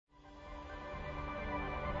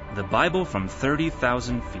The Bible from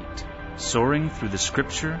 30,000 feet, soaring through the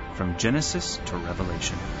Scripture from Genesis to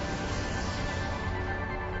Revelation.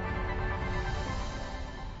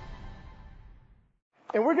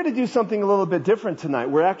 And we're going to do something a little bit different tonight.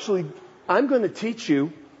 I'm going to teach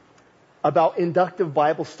you about inductive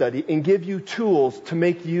Bible study and give you tools to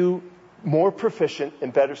make you more proficient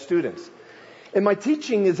and better students. And my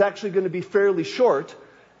teaching is actually going to be fairly short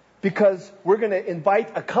because we're going to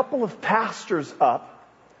invite a couple of pastors up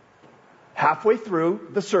halfway through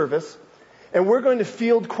the service, and we're going to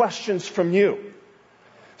field questions from you.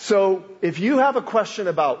 So if you have a question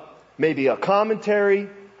about maybe a commentary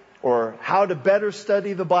or how to better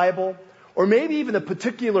study the Bible, or maybe even a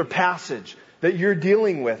particular passage that you're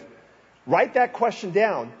dealing with, write that question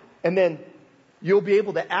down, and then you'll be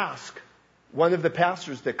able to ask one of the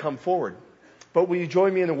pastors that come forward. But will you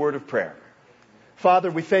join me in a word of prayer? Father,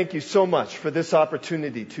 we thank you so much for this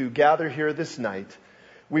opportunity to gather here this night.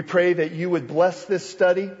 We pray that you would bless this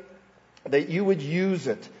study, that you would use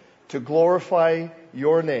it to glorify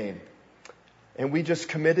your name. And we just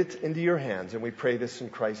commit it into your hands, and we pray this in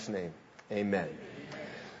Christ's name. Amen.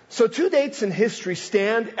 So 2 dates in history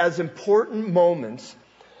stand as important moments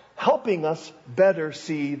helping us better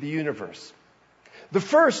see the universe. The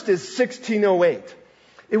first is 1608.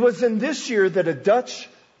 It was in this year that a Dutch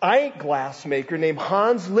eyeglass maker named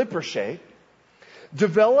Hans Lippershey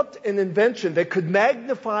developed an invention that could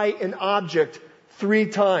magnify an object 3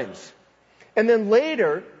 times. And then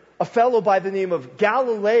later, a fellow by the name of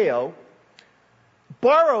Galileo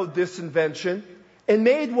borrowed this invention and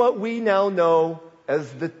made what we now know as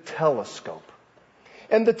the telescope.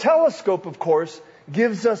 And the telescope, of course,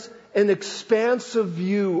 gives us an expansive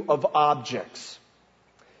view of objects.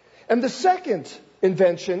 And the second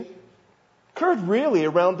invention occurred really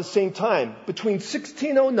around the same time, between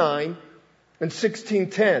 1609 and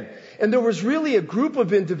 1610. And there was really a group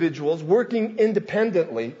of individuals working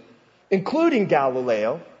independently, including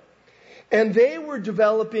Galileo, and they were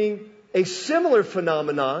developing a similar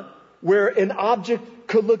phenomenon where an object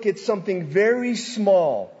could look at something very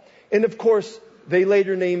small. And of course, they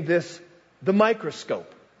later named this the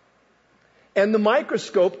microscope. And the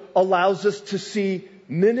microscope allows us to see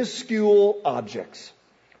minuscule objects.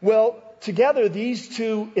 Well, together, these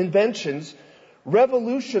two inventions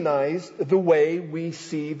revolutionized the way we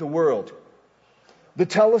see the world. The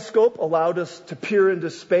telescope allowed us to peer into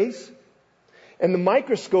space, and the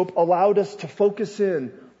microscope allowed us to focus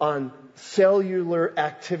in on cellular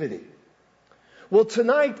activity. Well,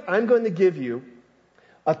 tonight I'm going to give you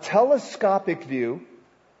a telescopic view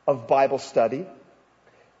of Bible study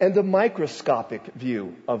and a microscopic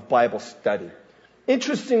view of Bible study.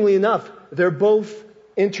 Interestingly enough, they're both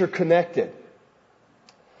interconnected.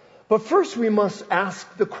 But first we must ask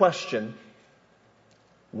the question,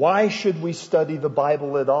 why should we study the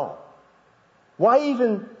Bible at all? Why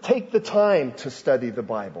even take the time to study the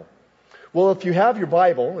Bible? Well, if you have your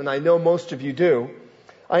Bible, and I know most of you do,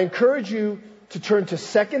 I encourage you to turn to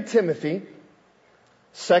 2 Timothy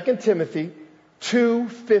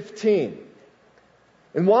 2:15.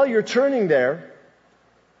 And while you're turning there,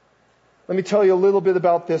 let me tell you a little bit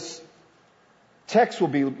about this text we'll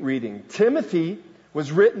be reading. Timothy was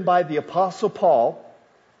written by the Apostle Paul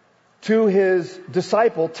to his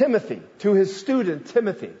disciple Timothy, to his student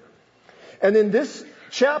Timothy. And in this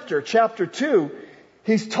chapter 2,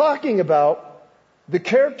 he's talking about the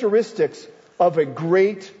characteristics of a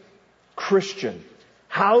great Christian.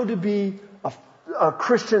 How to be a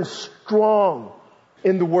Christian strong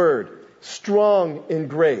in the Word, strong in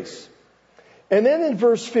grace. And then in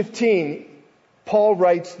verse 15, Paul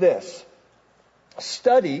writes this: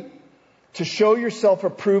 study to show yourself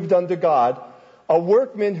approved unto God, a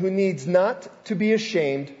workman who needs not to be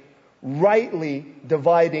ashamed, rightly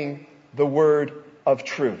dividing the word of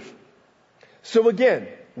truth. So again,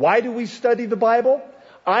 why do we study the Bible?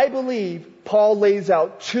 I believe Paul lays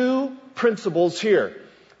out 2 principles here.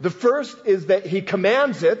 The first is that he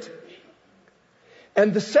commands it,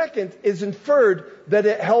 and the second is inferred that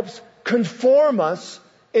it helps conform us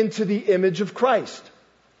into the image of Christ.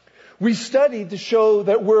 We study to show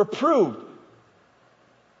that we're approved,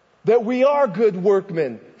 that we are good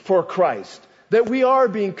workmen for Christ, that we are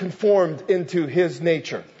being conformed into His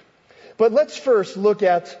nature. But let's first look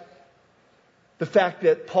at the fact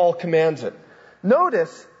that Paul commands it.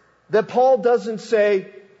 Notice that Paul doesn't say,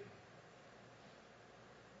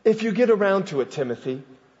 if you get around to it, Timothy,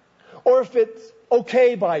 or if it's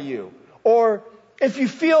okay by you, or if you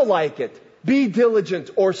feel like it, be diligent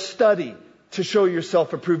or study to show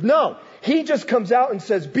yourself approved. No, he just comes out and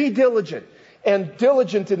says, be diligent. And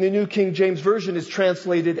diligent in the New King James Version is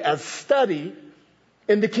translated as study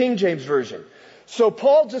in the King James Version. So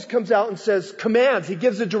Paul just comes out and says, commands, he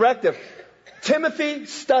gives a directive. Timothy,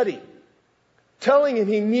 study. Telling him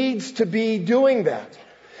he needs to be doing that.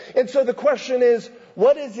 And so the question is,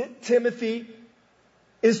 what is it Timothy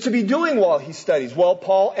is to be doing while he studies? Well,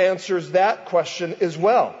 Paul answers that question as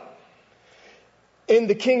well. In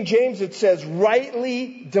the King James it says,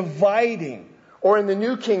 rightly dividing. Or in the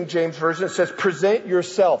New King James Version it says, present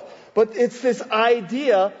yourself. But it's this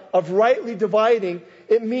idea of rightly dividing.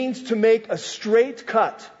 It means to make a straight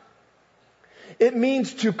cut. It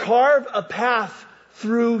means to carve a path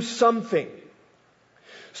through something.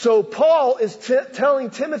 So Paul is telling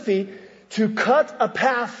Timothy to cut a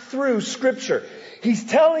path through Scripture. He's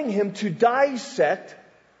telling him to dissect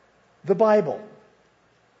the Bible.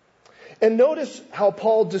 And notice how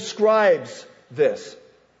Paul describes this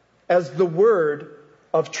as the word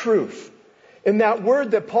of truth. And that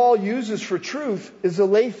word that Paul uses for truth is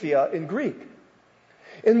aletheia in Greek.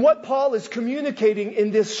 And what Paul is communicating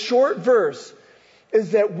in this short verse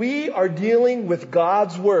is that we are dealing with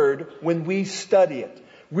God's word when we study it.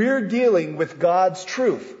 We're dealing with God's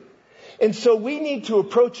truth. And so we need to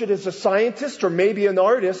approach it as a scientist or maybe an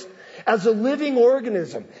artist, as a living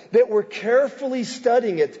organism, that we're carefully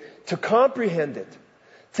studying it to comprehend it,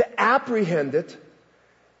 to apprehend it,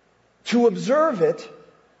 to observe it,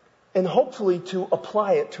 and hopefully to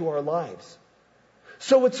apply it to our lives.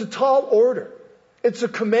 So it's a tall order. It's a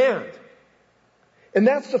command. And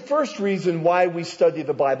that's the first reason why we study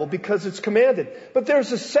the Bible, because it's commanded. But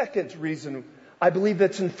there's a second reason, I believe,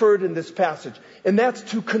 that's inferred in this passage. And that's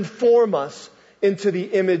to conform us into the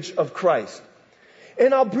image of Christ.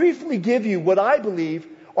 And I'll briefly give you what I believe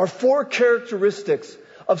are 4 characteristics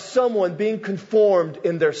of someone being conformed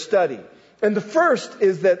in their study. And the first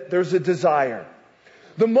is that there's a desire.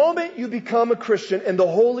 The moment you become a Christian and the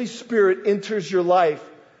Holy Spirit enters your life,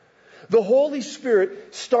 the Holy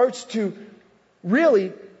Spirit starts to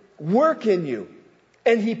really work in you.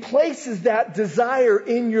 And He places that desire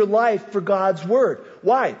in your life for God's Word.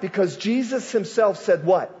 Why? Because Jesus Himself said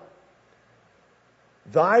what?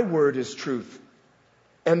 Thy Word is truth.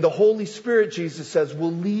 And the Holy Spirit, Jesus says,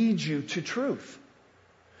 will lead you to truth.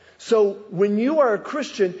 So when you are a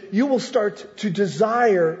Christian, you will start to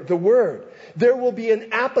desire the Word. There will be an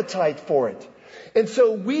appetite for it. And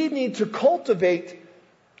so we need to cultivate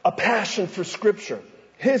a passion for Scripture,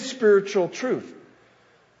 His spiritual truth.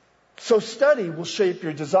 So study will shape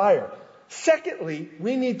your desire. Secondly,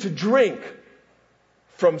 we need to drink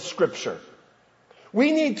from Scripture.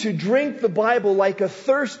 We need to drink the Bible like a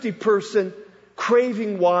thirsty person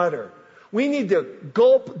craving water. We need to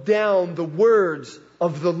gulp down the words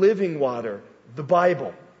of the living water, the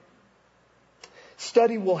Bible.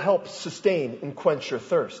 Study will help sustain and quench your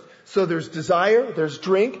thirst. So there's desire, there's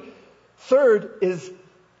drink. Third is,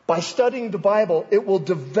 by studying the Bible, it will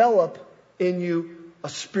develop in you a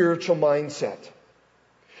spiritual mindset.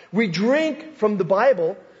 We drink from the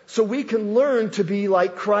Bible so we can learn to be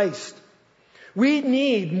like Christ. We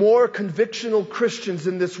need more convictional Christians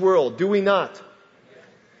in this world, do we not?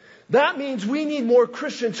 That means we need more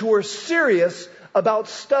Christians who are serious about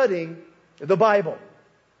studying the Bible.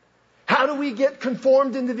 How do we get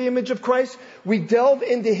conformed into the image of Christ? We delve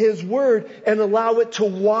into His Word and allow it to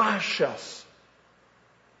wash us.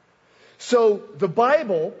 So the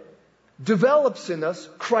Bible develops in us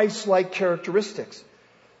Christ-like characteristics.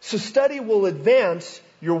 So study will advance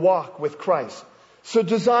your walk with Christ. So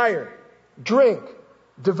desire, drink,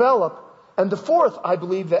 develop. And the fourth, I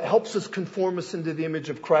believe, that helps us conform us into the image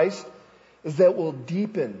of Christ is that we'll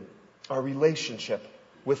deepen our relationship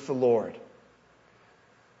with the Lord.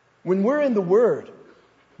 When we're in the Word,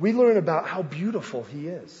 we learn about how beautiful He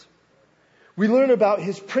is. We learn about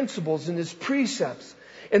His principles and His precepts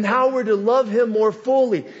and how we're to love Him more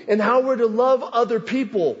fully and how we're to love other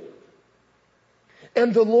people.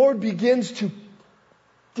 And the Lord begins to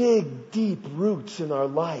dig deep roots in our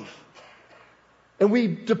life. And we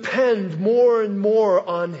depend more and more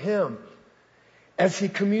on Him as He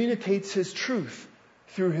communicates His truth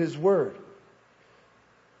through His Word.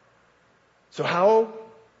 So how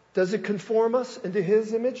does it conform us into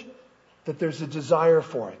His image? That there's a desire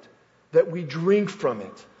for it. That we drink from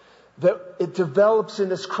it. That it develops in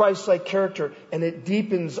this Christ-like character and it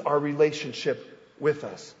deepens our relationship with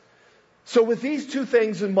us. So with these two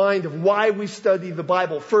things in mind of why we study the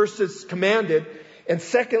Bible, first it's commanded, and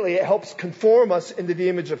secondly it helps conform us into the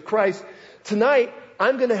image of Christ. Tonight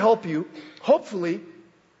I'm going to help you, hopefully,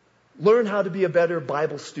 learn how to be a better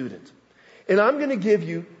Bible student. And I'm going to give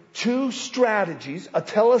you 2 strategies, a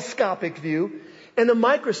telescopic view and a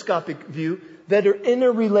microscopic view that are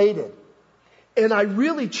interrelated. And I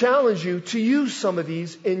really challenge you to use some of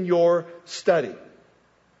these in your study.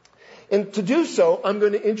 And to do so, I'm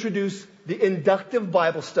going to introduce the inductive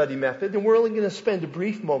Bible study method, and we're only going to spend a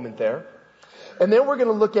brief moment there. And then we're going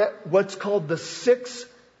to look at what's called the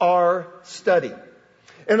 6R study.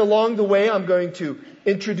 And along the way, I'm going to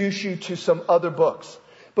introduce you to some other books.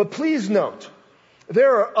 But please note,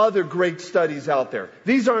 there are other great studies out there.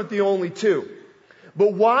 These aren't the only two.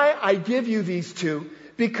 But why I give you these two?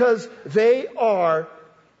 Because they are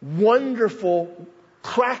wonderful,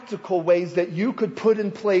 practical ways that you could put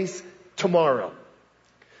in place tomorrow.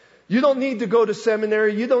 You don't need to go to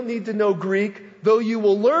seminary. You don't need to know Greek, though you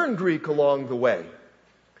will learn Greek along the way.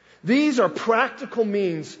 These are practical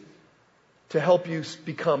means to help you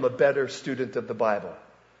become a better student of the Bible.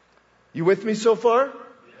 You with me so far?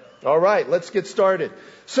 All right, let's get started.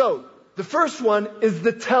 So, the first one is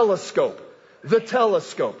the telescope. The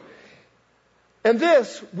telescope. And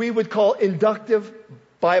this we would call inductive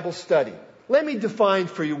Bible study. Let me define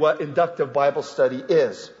for you what inductive Bible study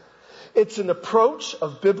is. It's an approach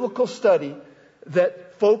of biblical study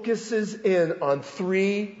that focuses in on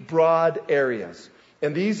three broad areas.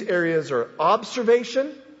 And these areas are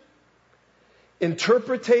observation,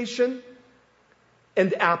 interpretation,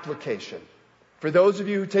 and application. For those of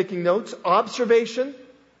you who are taking notes, observation,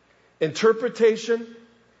 interpretation,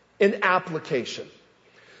 and application.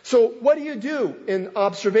 So what do you do in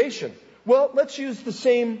observation? Well, let's use the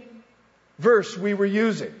same verse we were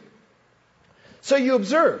using. So you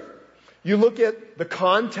observe. You look at the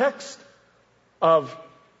context of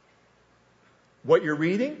what you're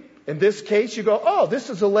reading. In this case, you go, oh,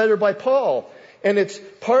 this is a letter by Paul. And it's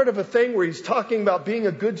part of a thing where he's talking about being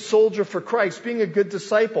a good soldier for Christ, being a good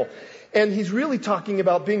disciple. And he's really talking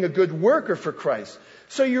about being a good worker for Christ.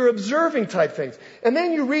 So you're observing type things. And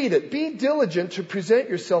then you read it. Be diligent to present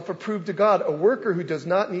yourself approved to God, a worker who does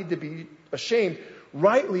not need to be ashamed,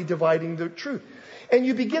 rightly dividing the truth. And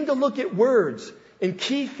you begin to look at words and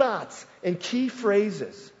key thoughts and key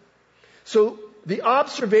phrases. So the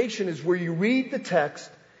observation is where you read the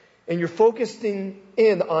text and you're focusing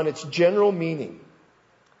in on its general meaning.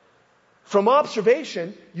 From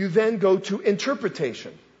observation, you then go to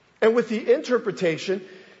interpretation. And with the interpretation,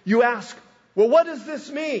 you ask, well, what does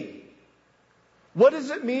this mean? What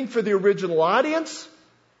does it mean for the original audience?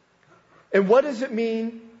 And what does it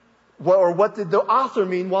mean, or what did the author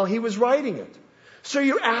mean while he was writing it? So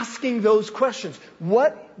you're asking those questions.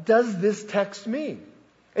 What does this text mean?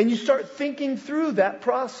 And you start thinking through that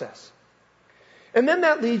process. And then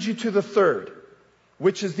that leads you to the third,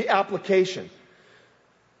 which is the application.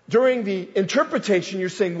 During the interpretation, you're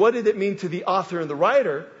saying, what did it mean to the author and the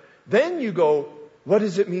writer? Then you go, what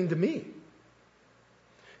does it mean to me?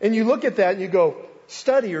 And you look at that and you go,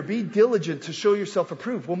 study or be diligent to show yourself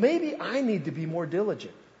approved. Well, maybe I need to be more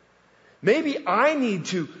diligent. Maybe I need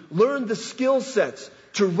to learn the skill sets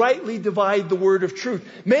to rightly divide the word of truth.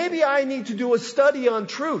 Maybe I need to do a study on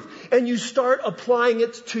truth. And you start applying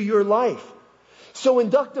it to your life. So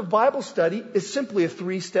inductive Bible study is simply a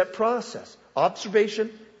 3-step process.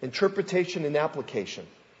 Observation, interpretation, and application.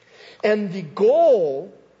 And the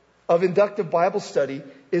goal of inductive Bible study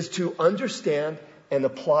is to understand and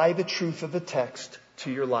apply the truth of the text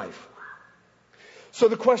to your life. So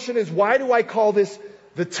the question is, why do I call this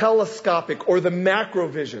the telescopic or the macro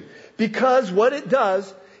vision? Because what it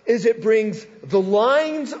does is it brings the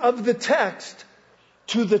lines of the text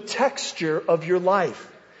to the texture of your life.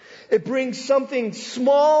 It brings something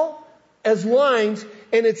small as lines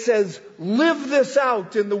and it says, live this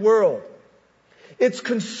out in the world. It's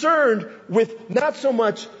concerned with not so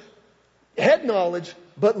much head knowledge,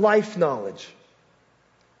 but life knowledge.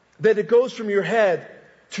 That it goes from your head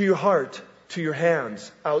to your heart, to your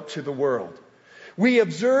hands, out to the world. We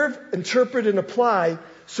observe, interpret, and apply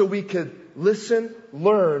so we could listen,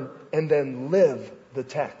 learn, and then live the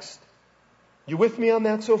text. You with me on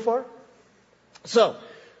that so far? So,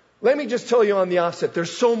 let me just tell you on the offset,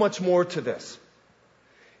 there's so much more to this.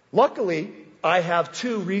 Luckily, I have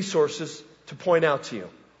 2 resources to point out to you.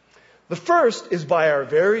 The first is by our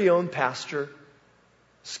very own pastor,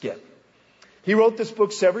 Skip. He wrote this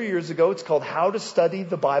book several years ago. It's called How to Study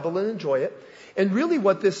the Bible and Enjoy It. And really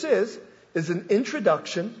what this is an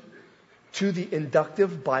introduction to the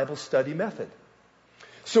inductive Bible study method.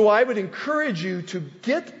 So I would encourage you to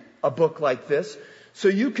get a book like this so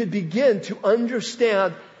you could begin to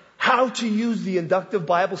understand how to use the inductive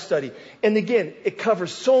Bible study. And again, it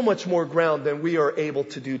covers so much more ground than we are able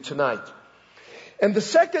to do tonight. And the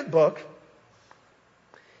second book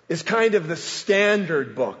is kind of the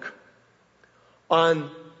standard book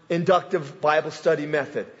on inductive Bible study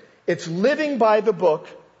method. It's Living by the Book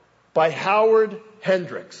by Howard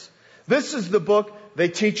Hendricks. This is the book they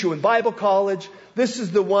teach you in Bible college. This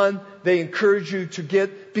is the one they encourage you to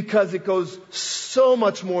get because it goes so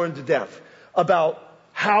much more into depth about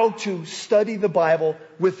how to study the Bible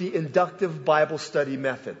with the inductive Bible study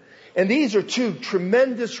method. And these are two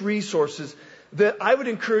tremendous resources that I would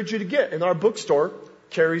encourage you to get. And our bookstore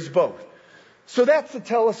carries both. So that's the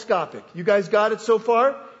telescopic. You guys got it so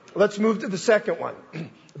far? Let's move to the second one.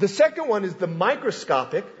 The second one is the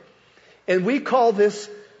microscopic. And we call this,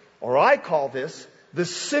 or I call this, the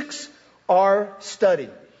 6R study.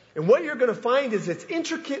 And what you're going to find is it's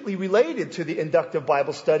intricately related to the inductive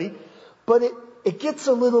Bible study, but it gets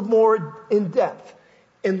a little more in depth.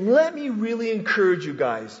 And let me really encourage you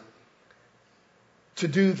guys to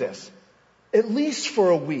do this, at least for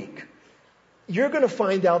a week. You're going to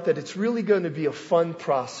find out that it's really going to be a fun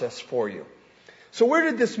process for you. So where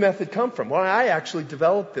did this method come from? Well, I actually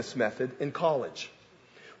developed this method in college.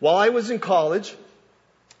 While I was in college,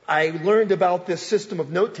 I learned about this system of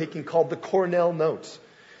note-taking called the Cornell Notes.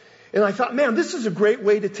 And I thought, man, this is a great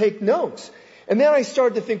way to take notes. And then I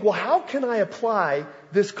started to think, well, how can I apply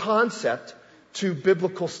this concept to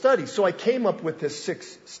biblical study? So I came up with this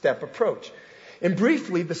 6-step approach. And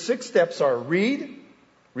briefly, the 6 steps are read,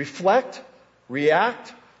 reflect,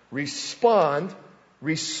 react, respond,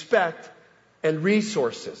 respect, and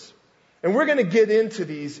resources. And we're going to get into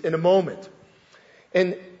these in a moment.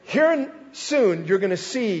 And here soon, you're going to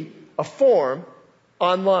see a form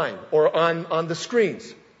online or on the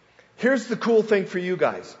screens. Here's the cool thing for you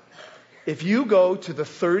guys. If you go to the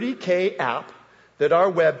 30K app that our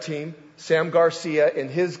web team, Sam Garcia and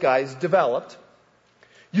his guys developed,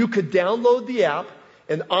 you could download the app,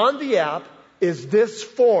 and on the app is this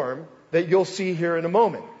form that you'll see here in a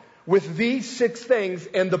moment with these 6 things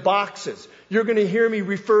and the boxes. You're going to hear me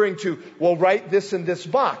referring to, well, write this in this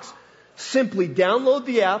box. Simply download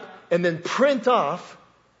the app and then print off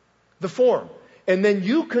the form. And then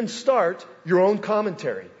you can start your own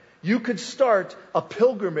commentary. You could start a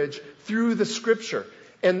pilgrimage through the Scripture.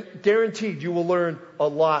 And guaranteed you will learn a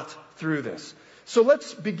lot through this. So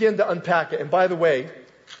let's begin to unpack it. And by the way,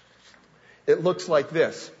 it looks like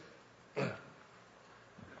this.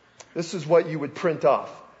 This is what you would print off.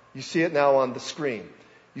 You see it now on the screen.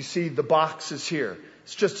 You see the boxes here.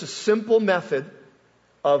 It's just a simple method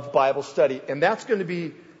of Bible study. And that's going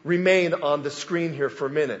to remain on the screen here for a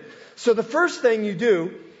minute. So the first thing you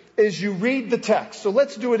do is you read the text. So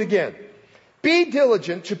let's do it again. Be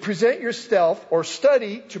diligent to present yourself, or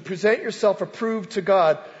study to present yourself approved to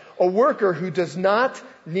God, a worker who does not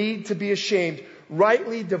need to be ashamed,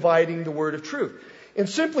 rightly dividing the word of truth. And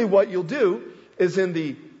simply what you'll do is in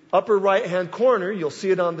the upper right-hand corner, you'll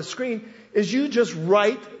see it on the screen, is you just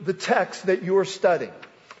write the text that you're studying.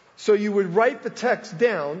 So you would write the text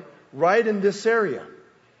down right in this area.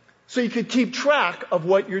 So you could keep track of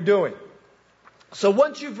what you're doing. So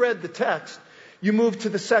once you've read the text, you move to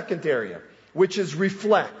the second area, which is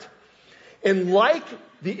reflect. And like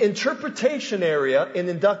the interpretation area in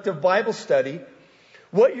inductive Bible study,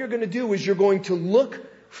 what you're going to do is you're going to look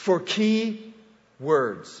for key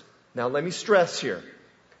words. Now let me stress here.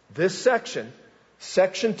 This section,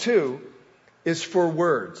 section 2, is for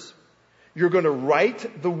words. You're going to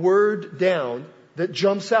write the word down that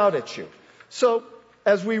jumps out at you. So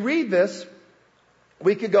as we read this,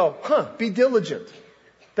 we could go, be diligent.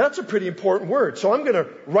 That's a pretty important word. So I'm going to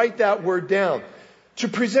write that word down. To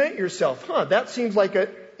present yourself, that seems like an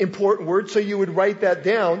important word. So you would write that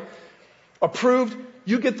down. Approved,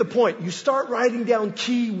 you get the point. You start writing down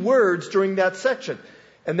key words during that section.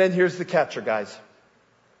 And then here's the catcher, guys.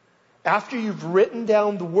 After you've written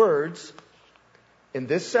down the words in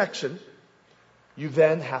this section, you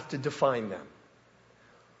then have to define them.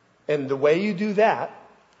 And the way you do that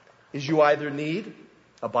is you either need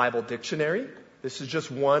a Bible dictionary. This is just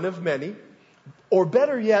one of many. Or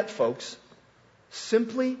better yet, folks,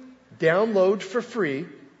 simply download for free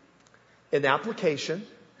an application.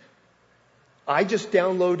 I just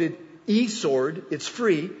downloaded eSword. It's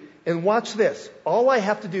free. And watch this. All I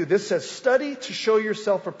have to do, this says study to show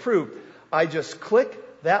yourself approved. I just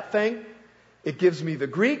click that thing. It gives me the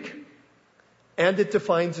Greek and it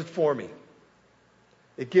defines it for me.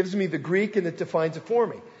 It gives me the Greek and it defines it for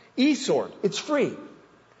me. eSword, it's free.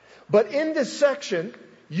 But in this section,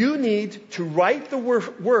 you need to write the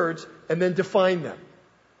words and then define them.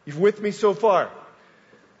 You with me so far?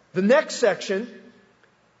 The next section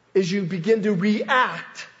is you begin to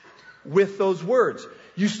react with those words.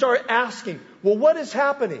 You start asking, well, what is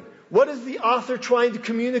happening? What is the author trying to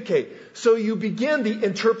communicate? So you begin the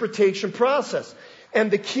interpretation process.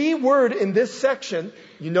 And the key word in this section,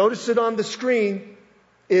 you notice it on the screen,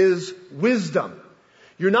 is wisdom.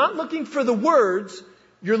 You're not looking for the words,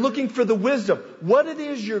 You're looking for the wisdom. What it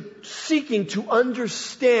is you're seeking to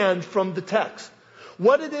understand from the text.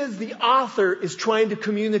 What it is the author is trying to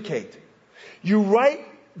communicate. You write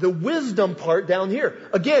the wisdom part down here.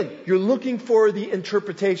 Again, you're looking for the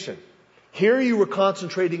interpretation. Here you were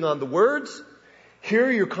concentrating on the words. Here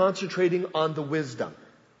you're concentrating on the wisdom.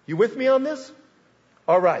 You with me on this?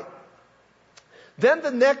 All right. Then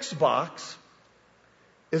the next box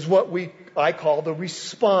is what I call the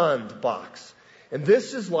respond box. And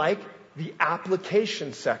this is like the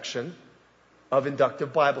application section of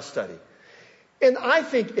inductive Bible study. And I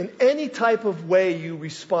think in any type of way you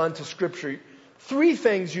respond to Scripture, 3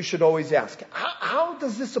 things you should always ask. How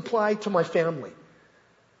does this apply to my family?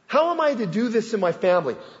 How am I to do this in my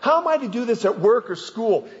family? How am I to do this at work or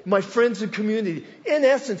school, my friends and community? In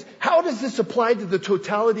essence, how does this apply to the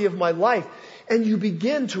totality of my life? And you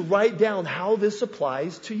begin to write down how this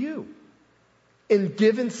applies to you in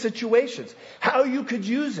given situations, how you could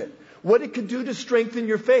use it, what it could do to strengthen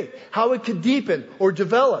your faith, how it could deepen or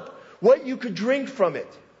develop, what you could drink from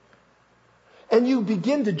it. And you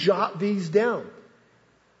begin to jot these down.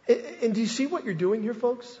 And do you see what you're doing here,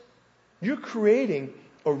 folks? You're creating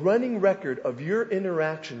a running record of your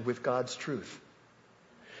interaction with God's truth.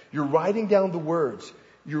 You're writing down the words.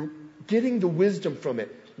 You're getting the wisdom from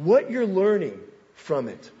it, what you're learning from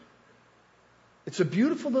it. It's a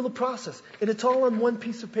beautiful little process, and it's all on one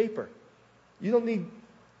piece of paper. You don't need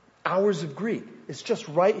hours of Greek. It's just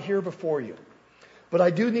right here before you. But I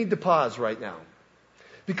do need to pause right now.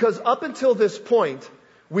 Because up until this point,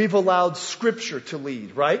 we've allowed Scripture to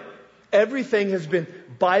lead, right? Everything has been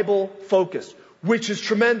Bible-focused, which is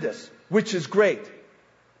tremendous, which is great.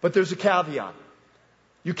 But there's a caveat.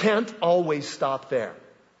 You can't always stop there.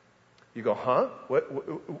 You go, huh?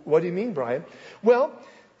 What do you mean, Brian? Well,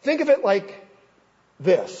 think of it like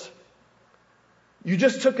this. You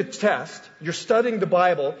just took a test. You're studying the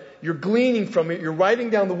Bible. You're gleaning from it. You're writing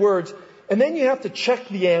down the words. And then you have to check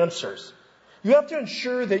the answers. You have to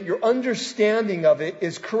ensure that your understanding of it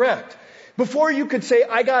is correct. Before you could say,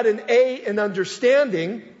 I got an A in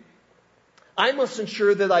understanding, I must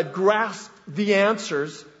ensure that I've grasped the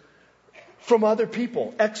answers from other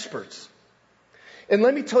people, experts. And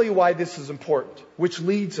let me tell you why this is important, which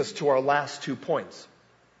leads us to our last 2 points.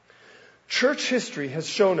 Church history has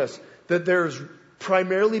shown us that there's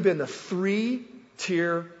primarily been a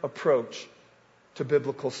 3-tier approach to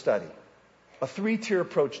biblical study. A 3-tier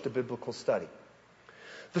approach to biblical study.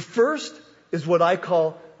 The first is what I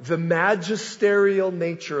call the magisterial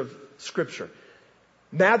nature of Scripture.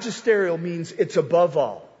 Magisterial means it's above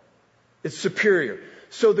all. It's superior.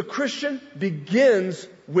 So the Christian begins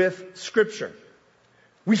with Scripture.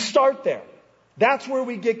 We start there. That's where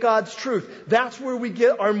we get God's truth. That's where we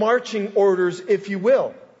get our marching orders, if you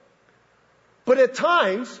will. But at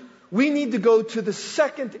times, we need to go to the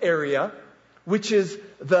second area, which is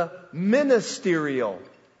the ministerial.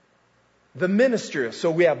 The ministerial.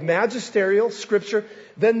 So we have magisterial, Scripture,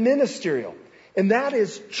 then ministerial. And that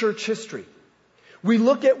is church history. We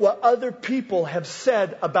look at what other people have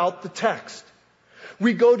said about the text.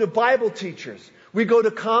 We go to Bible teachers. We go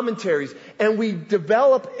to commentaries. And we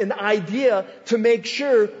develop an idea to make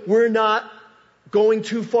sure we're not going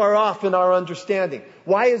too far off in our understanding.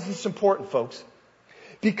 Why is this important, folks?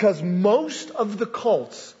 Because most of the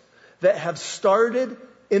cults that have started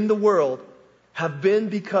in the world have been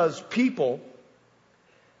because people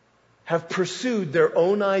have pursued their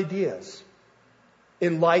own ideas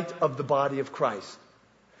in light of the body of Christ.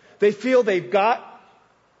 They feel they've got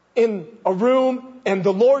in a room and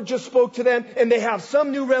the Lord just spoke to them and they have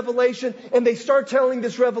some new revelation and they start telling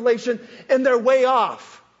this revelation and they're way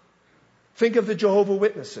off. Think of the Jehovah's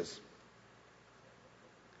Witnesses.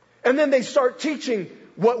 And then they start teaching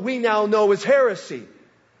what we now know as heresy.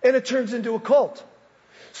 And it turns into a cult.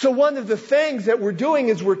 So one of the things that we're doing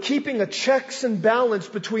is we're keeping a checks and balance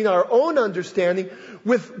between our own understanding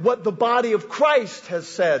with what the body of Christ has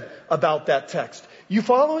said about that text. You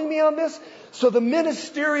following me on this? So the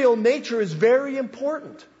ministerial nature is very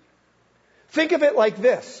important. Think of it like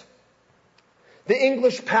this. The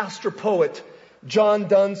English pastor-poet John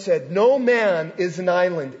Donne said, "No man is an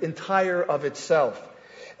island entire of itself.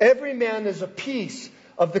 Every man is a piece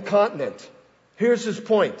of the continent." Here's his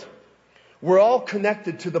point. We're all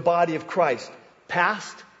connected to the body of Christ.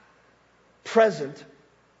 Past, present,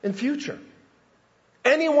 and future.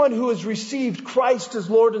 Anyone who has received Christ as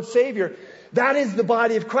Lord and Savior, that is the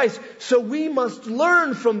body of Christ. So we must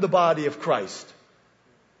learn from the body of Christ.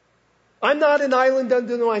 I'm not an island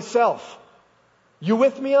unto myself. You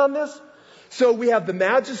with me on this? So we have the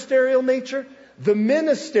magisterial nature, the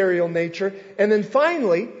ministerial nature, and then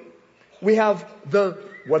finally, we have the,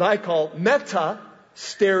 what I call meta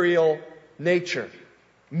meta-stereal nature.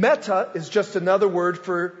 Meta is just another word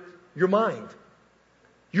for your mind.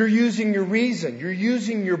 You're using your reason. You're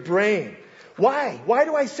using your brain. Why? Why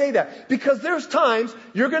do I say that? Because there's times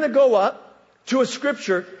you're going to go up to a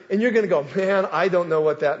scripture and you're going to go, man, I don't know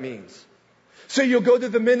what that means. So you'll go to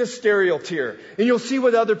the ministerial tier and you'll see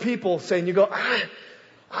what other people say and you go,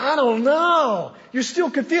 I don't know. You're still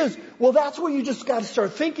confused. Well, that's where you just got to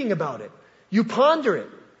start thinking about it. You ponder it.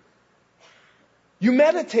 You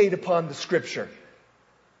meditate upon the scripture.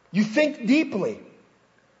 You think deeply.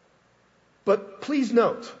 But please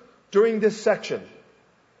note, during this section,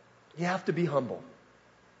 you have to be humble.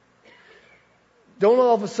 Don't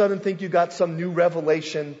all of a sudden think you got some new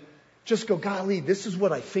revelation. Just go, golly, this is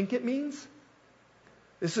what I think it means?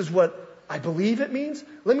 This is what I believe it means?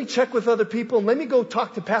 Let me check with other people and let me go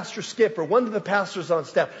talk to Pastor Skip or one of the pastors on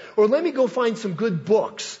staff. Or let me go find some good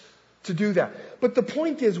books to do that. But the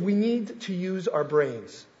point is we need to use our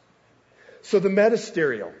brains. So the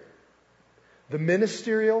metasterial, the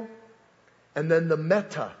ministerial, and then the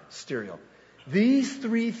meta-stereal. These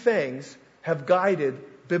three things have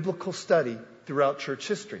guided biblical study throughout church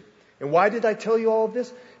history. And why did I tell you all of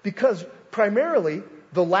this? Because primarily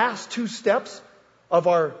the last two steps of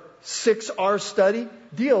our 6R study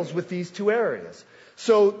deals with these two areas.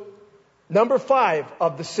 So number 5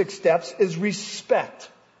 of the 6 steps is respect.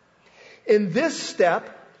 In this step,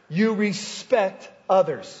 you respect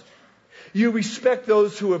others. You respect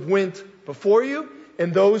those who have went before you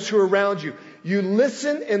and those who are around you. You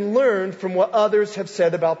listen and learn from what others have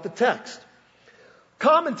said about the text.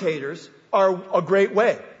 Commentators are a great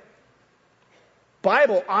way.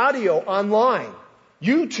 Bible, audio, online,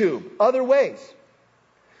 YouTube, other ways.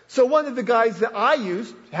 So one of the guys that I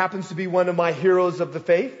use, happens to be one of my heroes of the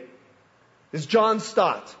faith, is John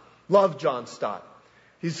Stott. Love John Stott.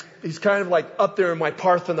 He's kind of like up there in my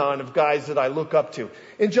Parthenon of guys that I look up to.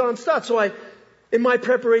 And John Stott, so in my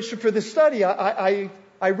preparation for this study, I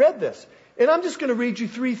read this. And I'm just going to read you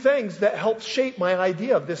 3 things that helped shape my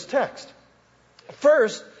idea of this text.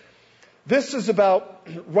 First, this is about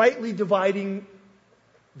rightly dividing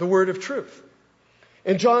the word of truth.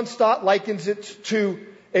 And John Stott likens it to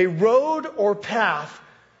a road or path,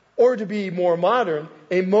 or to be more modern,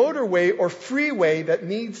 a motorway or freeway that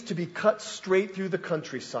needs to be cut straight through the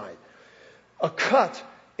countryside. A cut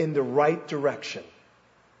in the right direction.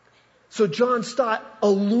 So John Stott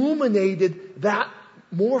illuminated that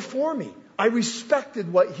more for me. I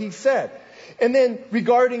respected what he said. And then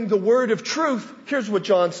regarding the word of truth, here's what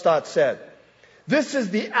John Stott said. This is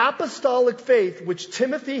the apostolic faith which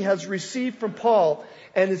Timothy has received from Paul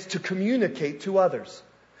and is to communicate to others.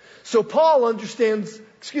 So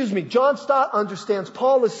John Stott understands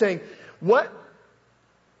Paul is saying what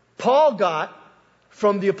Paul got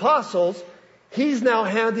from the apostles, he's now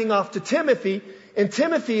handing off to Timothy, and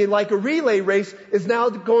Timothy, like a relay race, is now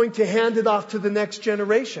going to hand it off to the next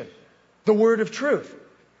generation. The word of truth.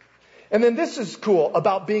 And then this is cool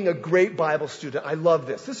about being a great Bible student. I love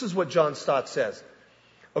this. This is what John Stott says.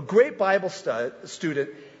 A great Bible student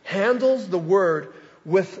handles the word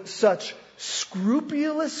with such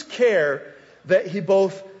scrupulous care that he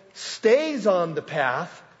both stays on the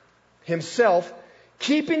path himself,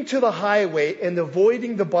 keeping to the highway and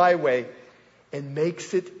avoiding the byway, and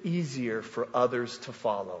makes it easier for others to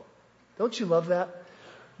follow. Don't you love that?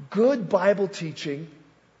 Good Bible teaching,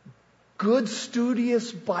 good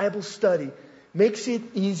studious Bible study makes it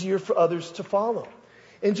easier for others to follow.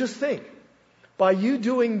 And just think, by you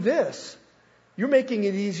doing this, you're making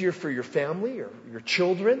it easier for your family or your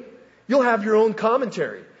children. You'll have your own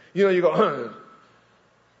commentary. You go,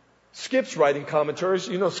 Skip's writing commentaries.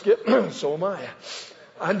 Skip, so am I.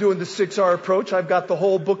 I'm doing the 6R approach. I've got the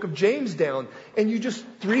whole book of James down. And you just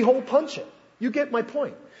 3-hole punch it. You get my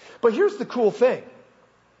point. But here's the cool thing.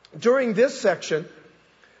 During this section,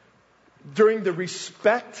 during the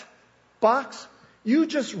respect box, you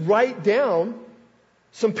just write down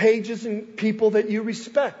some pages and people that you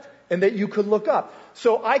respect and that you could look up.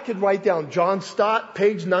 So I could write down John Stott,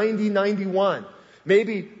 page 90-91.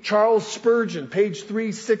 Maybe Charles Spurgeon, page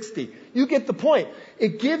 360. You get the point.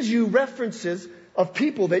 It gives you references of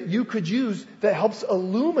people that you could use that helps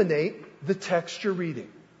illuminate the text you're reading.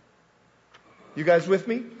 You guys with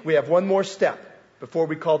me? We have one more step before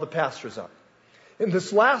we call the pastors up. And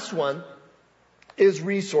this last one is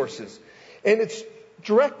resources. And it's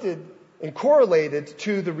directed and correlated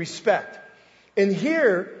to the respect. And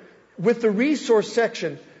here, with the resource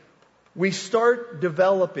section, we start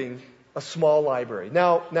developing a small library.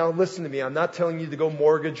 Now listen to me. I'm not telling you to go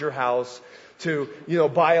mortgage your house, to,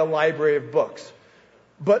 buy a library of books.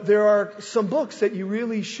 But there are some books that you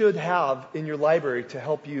really should have in your library to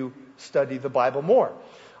help you study the Bible more.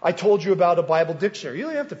 I told you about a Bible dictionary. You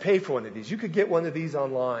don't have to pay for one of these. You could get one of these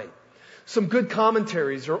online. Some good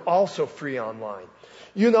commentaries are also free online.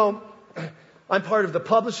 You know, I'm part of the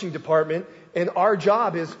publishing department, and our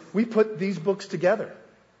job is we put these books together.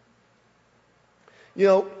 You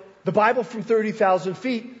know, the Bible from 30,000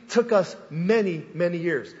 feet took us many, many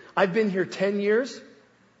years. I've been here 10 years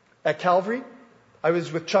at Calvary. I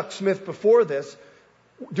was with Chuck Smith before this,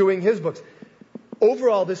 doing his books.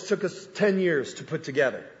 Overall, this took us 10 years to put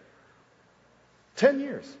together. 10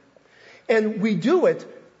 years. And we do it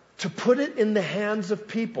to put it in the hands of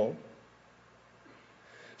people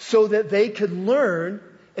so that they could learn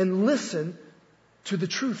and listen to the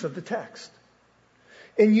truth of the text.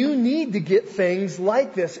 And you need to get things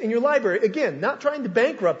like this in your library. Again, not trying to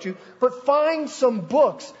bankrupt you, but find some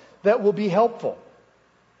books that will be helpful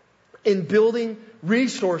in building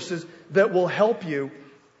resources that will help you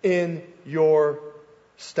in your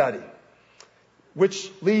study.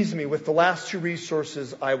 Which leaves me with the last two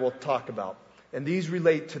resources I will talk about. And these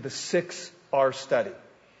relate to the 6R study.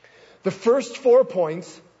 The first 4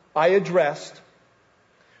 points I addressed,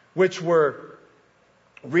 which were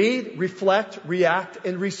read, reflect, react,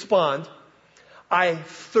 and respond. I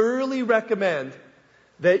thoroughly recommend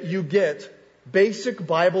that you get Basic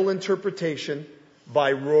Bible Interpretation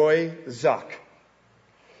by Roy Zuck.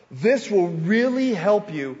 This will really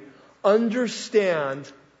help you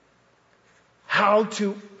understand how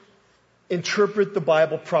to interpret the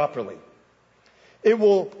Bible properly. It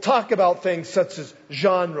will talk about things such as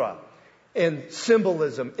genre and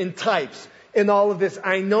symbolism and types and all of this.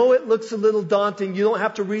 I know it looks a little daunting. You don't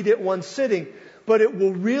have to read it one sitting, but it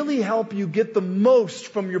will really help you get the most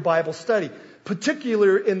from your Bible study,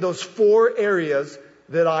 particularly in those 4 areas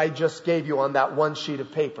that I just gave you on that one sheet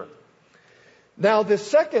of paper. Now, the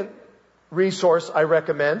second resource I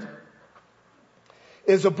recommend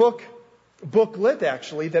is a booklet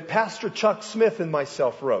actually, that Pastor Chuck Smith and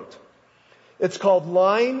myself wrote. It's called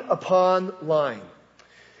Line Upon Line.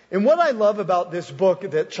 And what I love about this book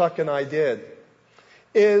that Chuck and I did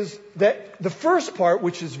is that the first part,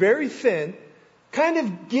 which is very thin, kind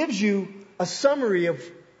of gives you a summary of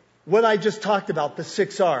what I just talked about, the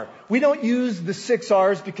 6R. We don't use the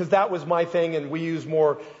 6Rs because that was my thing, and we use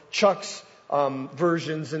more Chuck's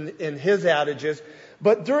versions and his adages.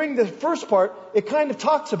 But during the first part, it kind of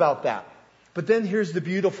talks about that. But then here's the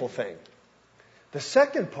beautiful thing. The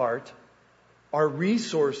second part are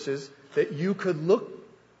resources that you could look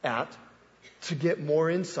at to get more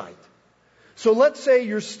insight. So let's say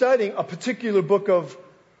you're studying a particular book of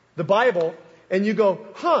the Bible and you go,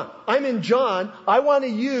 I'm in John. I want to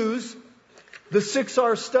use the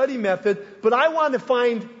 6R study method, but I want to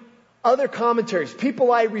find other commentaries,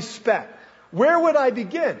 people I respect. Where would I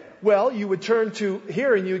begin? Well, you would turn to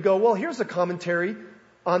here and you would go, well, here's a commentary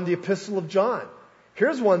on the Epistle of John.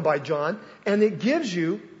 Here's one by John, and it gives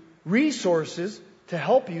you resources to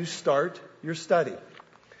help you start your study.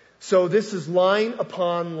 So this is Line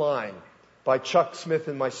Upon Line by Chuck Smith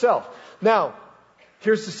and myself. Now,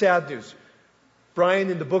 here's the sad news.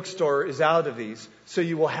 Brian in the bookstore is out of these, so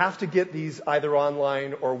you will have to get these either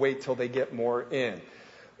online or wait till they get more in.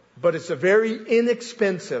 But it's a very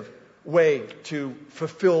inexpensive way to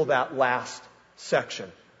fulfill that last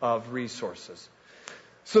section of resources.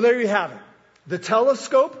 So there you have it. The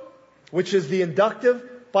telescope, which is the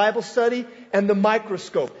inductive Bible study, and the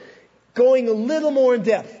microscope. Going a little more in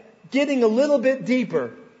depth, getting a little bit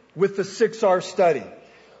deeper with the 6R study.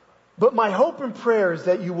 But my hope and prayer is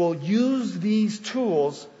that you will use these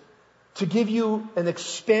tools to give you an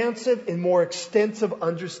expansive and more extensive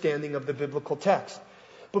understanding of the biblical text.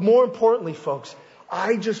 But more importantly, folks,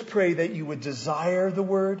 I just pray that you would desire the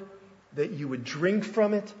Word, that you would drink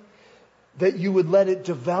from it, that you would let it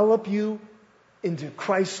develop you into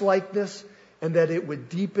Christ-likeness, and that it would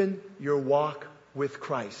deepen your walk with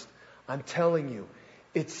Christ. I'm telling you,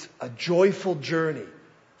 it's a joyful journey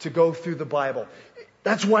to go through the Bible.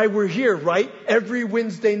 That's why we're here, right? Every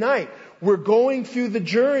Wednesday night. We're going through the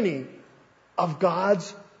journey of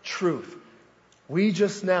God's truth. We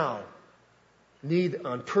just now need,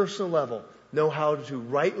 on personal level, know how to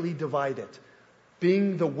rightly divide it.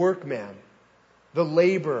 Being the workman, the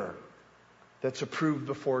laborer that's approved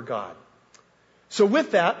before God. So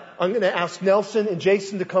with that, I'm going to ask Nelson and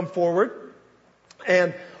Jason to come forward.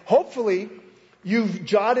 And hopefully you've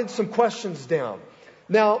jotted some questions down.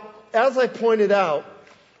 Now, as I pointed out,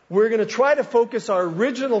 we're going to try to focus our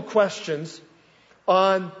original questions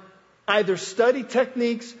on either study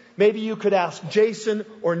techniques. Maybe you could ask Jason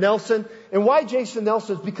or Nelson. And why Jason and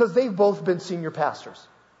Nelson is because they've both been senior pastors.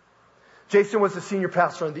 Jason was a senior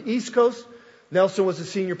pastor on the East Coast. Nelson was a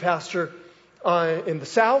senior pastor in the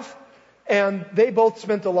South. And they both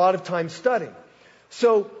spent a lot of time studying.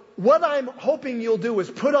 So what I'm hoping you'll do is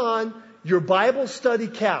put on your Bible study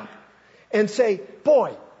cap and say,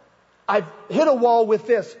 boy, I've hit a wall with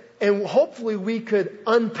this. And hopefully we could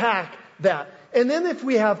unpack that. And then if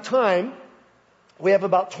we have time, we have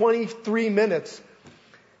about 23 minutes.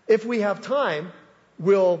 If we have time,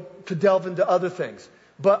 we'll to delve into other things.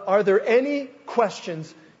 But are there any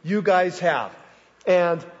questions you guys have?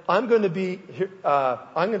 And I'm going to be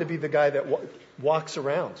the guy that walks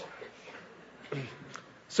around.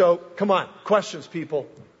 So come on, questions, people.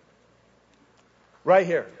 Right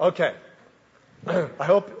here. Okay. I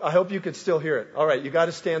hope you can still hear it. All right, you got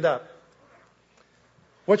to stand up.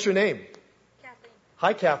 What's your name? Kathleen.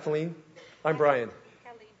 Hi, Kathleen. I'm Brian.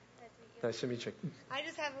 Kelly. Nice to meet you. I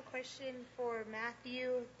just have a question for Matthew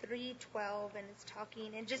 3:12, and it's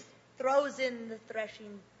talking and just throws in the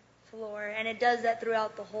threshing floor, and it does that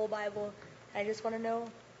throughout the whole Bible. I just want to know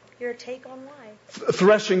your take on why.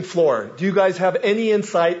 Threshing floor. Do you guys have any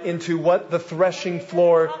insight into what the threshing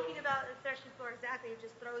floor? Talking about the threshing floor exactly, it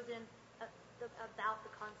just throws in about the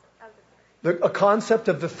concept of the threshing. A concept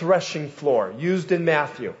of the threshing floor used in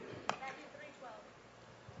Matthew.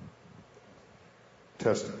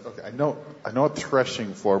 Testing. Okay, I know a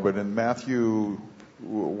threshing floor, but in Matthew,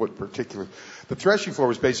 what particular? The threshing floor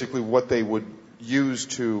was basically what they would use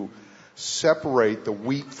to separate the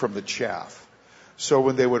wheat from the chaff. So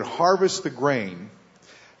when they would harvest the grain,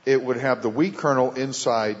 it would have the wheat kernel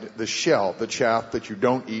inside the shell, the chaff that you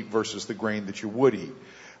don't eat versus the grain that you would eat.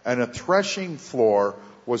 And a threshing floor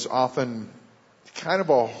was often kind of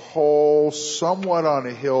a hole somewhat on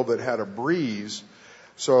a hill that had a breeze.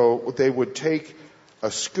 So they would take a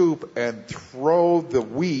scoop and throw the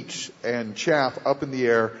wheat and chaff up in the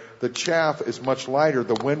air. The chaff is much lighter.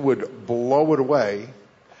 The wind would blow it away,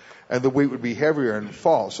 and the wheat would be heavier and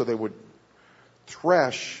fall. So they would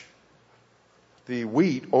thresh the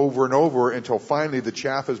wheat over and over until finally the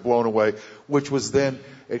chaff is blown away, which was then,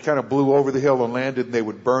 it kind of blew over the hill and landed, and they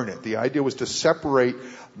would burn it. The idea was to separate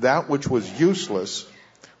that which was useless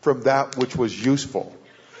from that which was useful.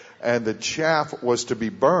 And the chaff was to be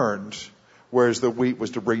burned, whereas the wheat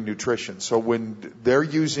was to bring nutrition. So when they're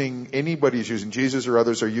using, anybody's using, Jesus or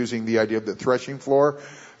others are using the idea of the threshing floor,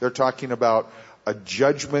 they're talking about a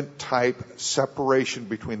judgment type separation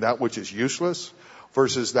between that which is useless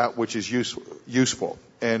versus that which is useful.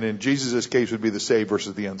 And in Jesus' case would be the saved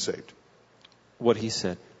versus the unsaved. What he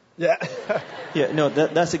said. Yeah. Yeah, no,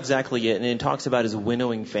 that's exactly it. And it talks about his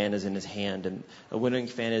winnowing fan is in his hand. And a winnowing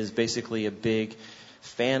fan is basically a big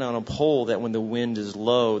fan on a pole that when the wind is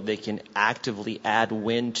low, they can actively add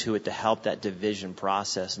wind to it to help that division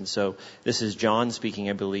process. And so this is John speaking,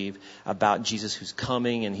 I believe, about Jesus who's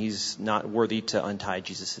coming, and he's not worthy to untie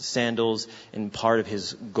Jesus' sandals. And part of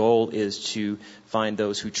his goal is to find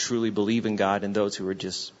those who truly believe in God and those who are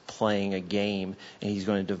just playing a game. And he's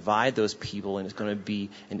going to divide those people, and it's going to be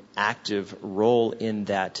an active role in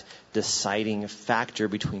that deciding factor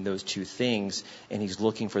between those two things. And he's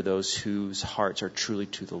looking for those whose hearts are truly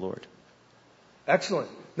to the Lord. Excellent.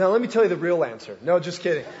 Now let me tell you the real answer. No, just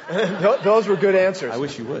kidding. Those were good answers. I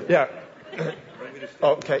wish you would. Yeah.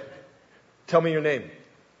 Okay. Tell me your name.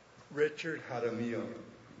 Richard Jaramillo.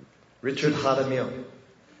 Richard Jaramillo.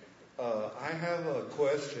 I have a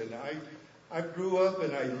question. I grew up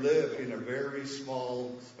and I live in a very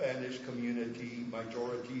small Spanish community,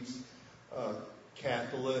 majority's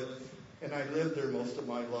Catholic, and I lived there most of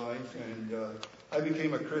my life. And I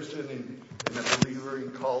became a Christian and a believer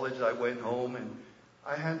in college. I went home and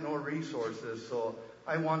I had no resources, so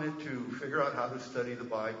I wanted to figure out how to study the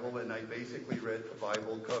Bible, and I basically read the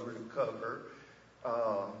Bible cover to cover.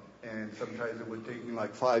 And sometimes it would take me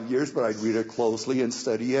like 5 years, but I'd read it closely and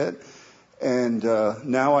study it. And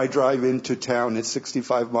now I drive into town. It's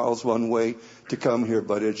 65 miles one way to come here,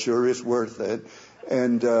 but it sure is worth it.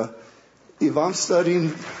 And if I'm studying,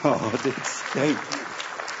 thank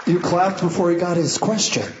you. You clapped before he got his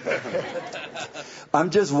question. I'm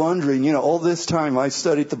just wondering, all this time I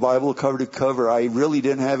studied the Bible cover to cover. I really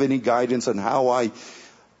didn't have any guidance on how I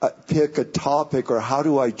pick a topic or how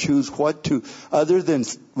do I choose what to, other than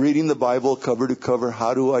reading the Bible cover to cover,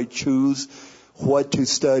 how do I choose what to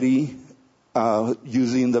study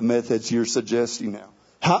using the methods you're suggesting now?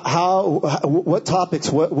 What topics,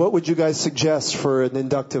 what would you guys suggest for an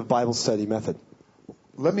inductive Bible study method?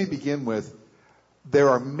 Let me begin with, there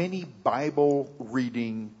are many Bible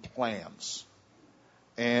reading plans.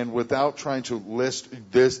 And without trying to list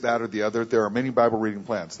this, that, or the other, there are many Bible reading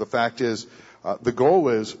plans. The fact is, the goal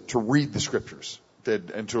is to read the scriptures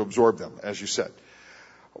and to absorb them, as you said.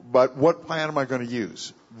 But what plan am I going to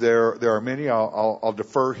use? There are many. I'll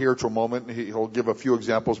defer here to a moment. He'll give a few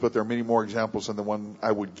examples, but there are many more examples than the one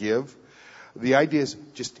I would give. The idea is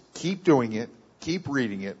just keep doing it, keep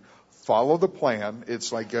reading it, follow the plan.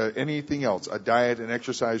 It's like anything else, a diet, an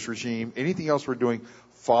exercise regime, anything else we're doing.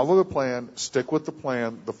 Follow the plan, stick with the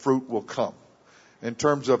plan, the fruit will come. In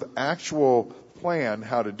terms of actual plan,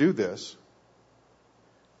 how to do this.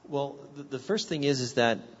 Well, the first thing is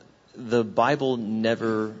that the Bible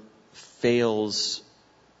never fails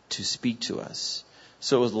to speak to us.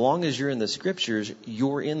 So as long as you're in the scriptures,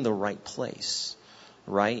 you're in the right place,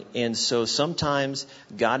 right? And so sometimes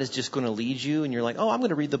God is just going to lead you and you're like, oh, I'm going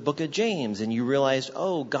to read the book of James. And you realize,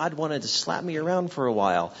 oh, God wanted to slap me around for a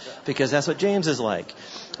while because that's what James is like.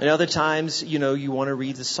 And other times, you want to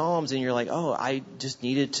read the Psalms and you're like, oh, I just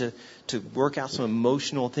needed to work out some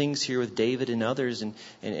emotional things here with David and others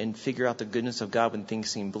and figure out the goodness of God when things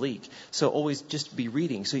seem bleak. So always just be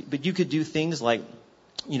reading. But you could do things like,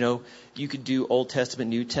 you could do Old Testament,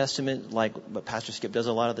 New Testament, like what Pastor Skip does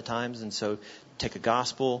a lot of the times. And so take a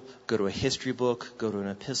gospel, go to a history book, go to an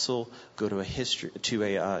epistle, go to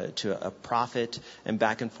a prophet, and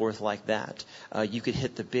back and forth like that. You could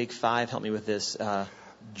hit the big five. Help me with this.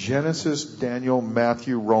 Genesis, Daniel,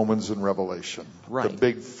 Matthew, Romans, and Revelation. Right. The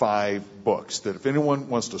big 5 books that if anyone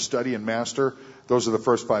wants to study and master, those are the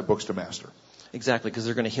first 5 books to master. Exactly, because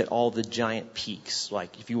they're going to hit all the giant peaks.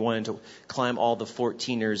 Like if you wanted to climb all the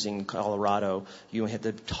 14ers in Colorado, you hit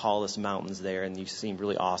the tallest mountains there, and you seem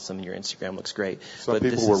really awesome, and your Instagram looks great. Some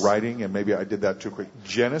people were writing, and maybe I did that too quick.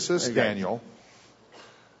 Genesis, Daniel,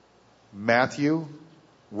 Matthew,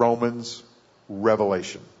 Romans,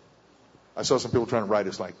 Revelation. I saw some people trying to write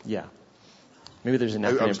us like... Yeah. Maybe there's an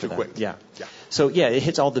acronym for that. Quick. Yeah. So, it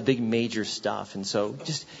hits all the big major stuff. And so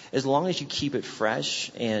just as long as you keep it fresh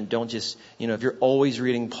and don't just, if you're always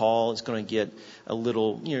reading Paul, it's going to get a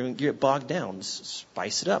little, get bogged down.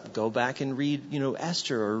 Spice it up. Go back and read,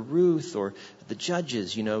 Esther or Ruth or the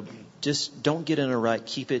Judges, Just don't get in a rut.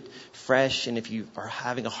 Keep it fresh. And if you are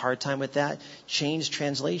having a hard time with that, change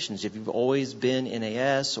translations. If you've always been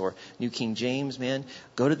NAS or New King James, man,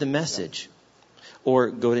 go to the Message.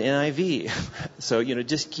 Or go to NIV. So,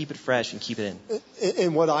 just keep it fresh and keep it in.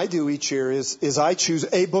 And what I do each year is I choose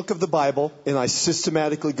a book of the Bible and I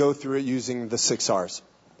systematically go through it using the 6 R's.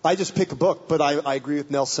 I just pick a book, but I agree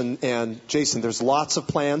with Nelson and Jason. There's lots of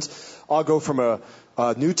plans. I'll go from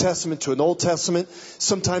a New Testament to an Old Testament.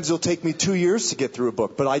 Sometimes it'll take me 2 years to get through a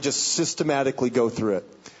book, but I just systematically go through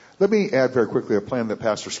it. Let me add very quickly a plan that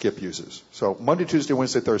Pastor Skip uses. So Monday, Tuesday,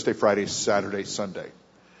 Wednesday, Thursday, Friday, Saturday, Sunday.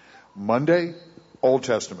 Monday, Old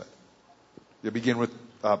Testament. You begin with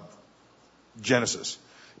Genesis.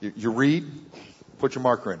 You read, put your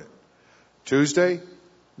marker in it. Tuesday,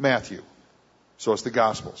 Matthew. So it's the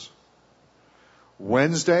Gospels.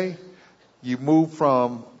 Wednesday, you move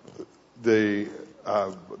from the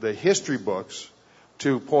history books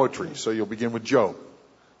to poetry. So you'll begin with Job.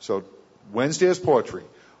 So Wednesday is poetry.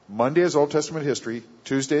 Monday is Old Testament history.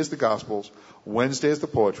 Tuesday is the Gospels. Wednesday is the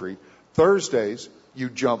poetry. Thursdays, you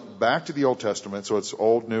jump back to the Old Testament, so it's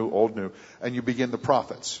old, new, and you begin the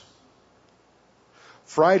prophets.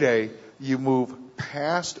 Friday, you move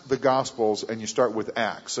past the Gospels and you start with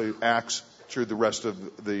Acts. So Acts through the rest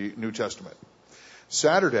of the New Testament.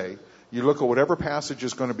 Saturday, you look at whatever passage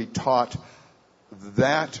is going to be taught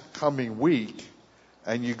that coming week,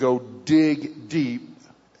 and you go dig deep,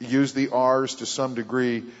 use the R's to some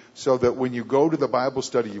degree, so that when you go to the Bible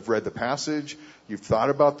study, you've read the passage, you've thought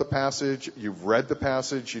about the passage, you've read the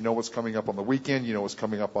passage, you know what's coming up on the weekend, you know what's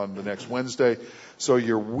coming up on the next Wednesday. So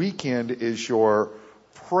your weekend is your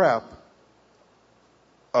prep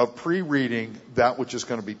of pre-reading that which is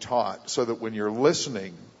going to be taught, so that when you're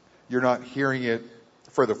listening, you're not hearing it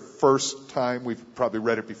for the first time. We've probably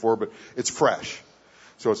read it before, but it's fresh.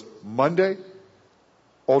 So it's Monday,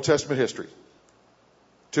 Old Testament history.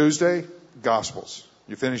 Tuesday, Gospels.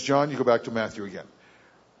 You finish John, you go back to Matthew again.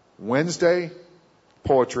 Wednesday,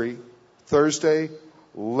 poetry. Thursday,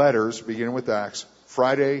 letters, beginning with Acts.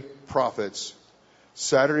 Friday, prophets.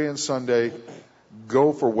 Saturday and Sunday,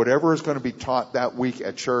 go for whatever is going to be taught that week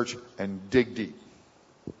at church and dig deep.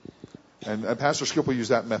 And Pastor Skip will use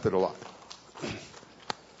that method a lot.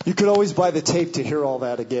 You could always buy the tape to hear all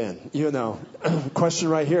that again. Question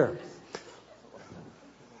right here.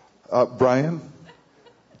 Brian?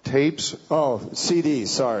 Tapes? Oh, CDs,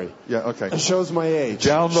 sorry. Yeah, okay. It shows my age.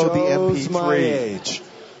 Download the MP3. Shows my age.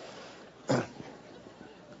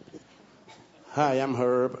 Hi, I'm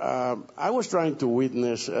Herb. I was trying to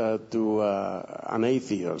witness to an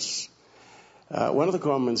atheist. One of the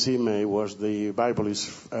comments he made was the Bible is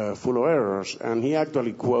full of errors, and he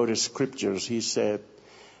actually quoted scriptures. He said,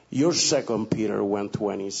 Your 2 Peter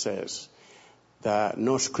 1:20 says that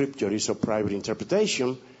no scripture is of private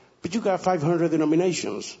interpretation, but you got 500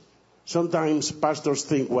 denominations. Sometimes pastors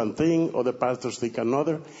think one thing, other pastors think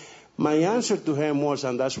another. My answer to him was,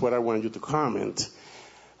 and that's what I want you to comment,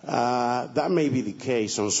 that may be the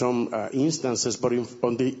case on some instances, but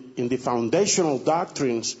in the foundational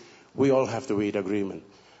doctrines, we all have to be in agreement.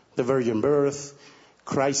 The virgin birth,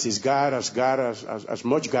 Christ is God, as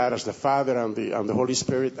much God as the Father and the Holy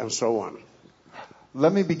Spirit, and so on.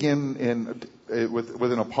 Let me begin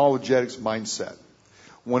with an apologetics mindset.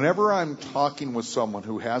 Whenever I'm talking with someone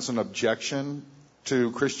who has an objection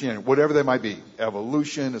to Christianity, whatever they might be,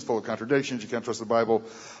 evolution is full of contradictions, you can't trust the Bible,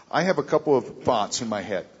 I have a couple of thoughts in my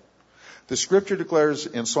head. The scripture declares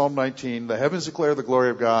in Psalm 19, the heavens declare the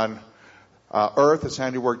glory of God, earth is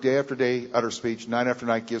handiwork, day after day utter speech, night after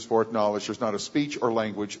night gives forth knowledge. There's not a speech or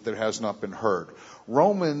language that has not been heard.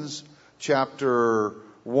 Romans chapter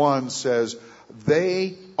 1 says,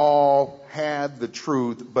 they all had the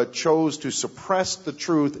truth, but chose to suppress the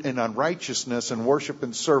truth in unrighteousness and worship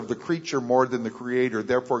and serve the creature more than the Creator.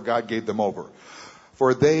 Therefore, God gave them over.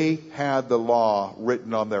 For they had the law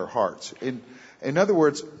written on their hearts. In other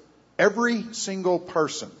words, every single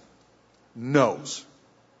person knows.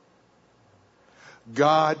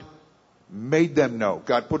 God made them know.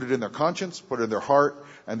 God put it in their conscience, put it in their heart,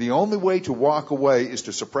 and the only way to walk away is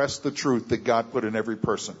to suppress the truth that God put in every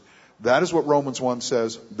person. That is what Romans 1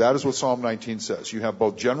 says. That is what Psalm 19 says. You have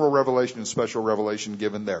both general revelation and special revelation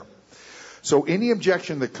given there. So any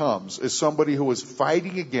objection that comes is somebody who is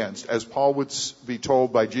fighting against, as Paul would be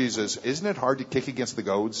told by Jesus, isn't it hard to kick against the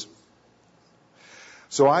goads?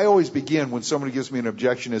 So I always begin when somebody gives me an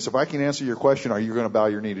objection is, if I can answer your question, are you going to bow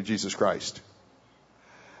your knee to Jesus Christ?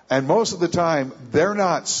 And most of the time, they're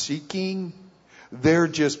not seeking, they're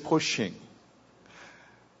just pushing.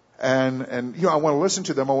 And I want to listen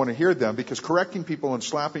to them, I want to hear them, because correcting people and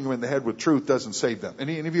slapping them in the head with truth doesn't save them.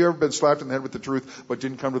 Any of you ever been slapped in the head with the truth but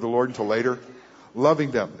didn't come to the Lord until later?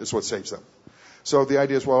 Loving them is what saves them. So the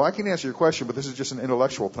idea is, well, I can answer your question, but this is just an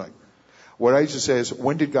intellectual thing. What I used to say is,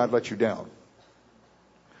 when did God let you down?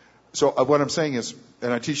 So what I'm saying is,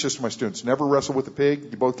 and I teach this to my students, never wrestle with the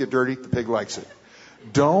pig. You both get dirty, the pig likes it.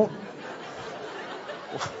 Don't.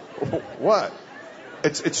 What?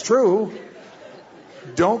 It's true.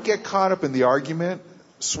 Don't get caught up in the argument.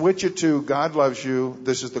 Switch it to God loves you.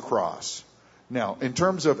 This is the cross. Now, in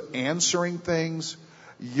terms of answering things,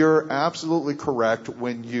 you're absolutely correct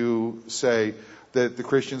when you say that the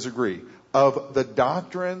Christians agree. Of the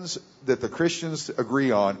doctrines that the Christians agree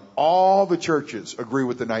on, all the churches agree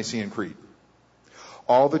with the Nicene Creed.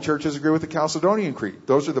 All the churches agree with the Chalcedonian Creed.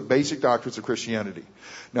 Those are the basic doctrines of Christianity.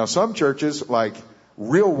 Now, some churches like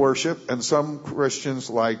real worship, and some Christians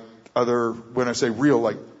like when I say real,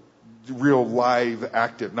 like real live,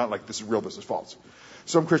 active, not like this is real, this is false.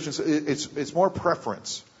 Some Christians, it's more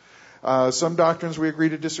preference. Some doctrines we agree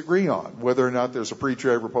to disagree on, whether or not there's a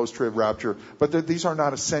pre-trib or post-trib rapture, but these are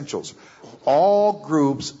not essentials. All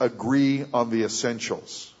groups agree on the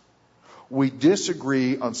essentials. We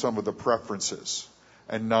disagree on some of the preferences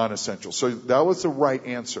and non-essentials. So that was the right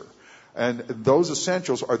answer. And those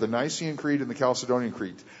essentials are the Nicene Creed and the Chalcedonian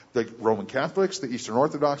Creed. The Roman Catholics, the Eastern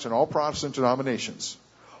Orthodox, and all Protestant denominations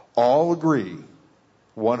all agree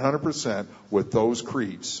 100% with those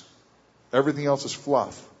creeds. Everything else is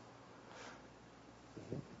fluff.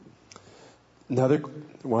 Another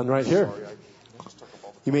one right here.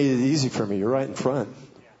 You made it easy for me. You're right in front.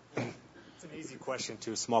 It's an easy question,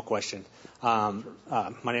 too, small question. My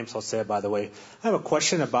name's Jose, by the way. I have a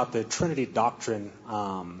question about the Trinity doctrine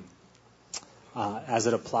as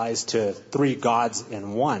it applies to three gods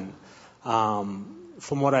in one.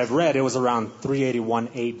 From what I've read, it was around 381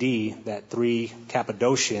 AD that three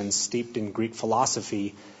Cappadocians steeped in Greek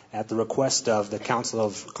philosophy at the request of the Council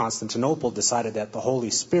of Constantinople decided that the Holy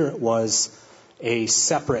Spirit was a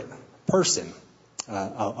separate person,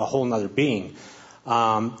 a whole nother being.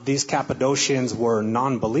 These Cappadocians were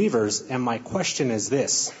non-believers, and my question is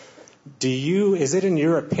this. Is it in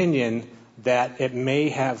your opinion that it may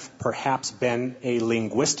have perhaps been a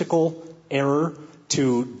linguistical error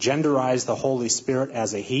to genderize the Holy Spirit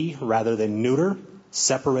as a he rather than neuter,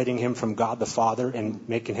 separating him from God the Father and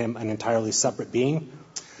making him an entirely separate being?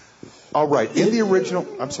 All right. In the original,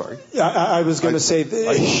 I'm sorry. I was going to say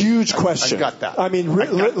a huge question. I got that. I mean,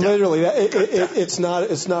 literally, it's not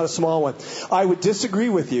a small one. I would disagree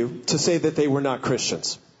with you to say that they were not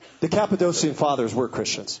Christians. The Cappadocian fathers were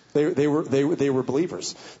Christians. They were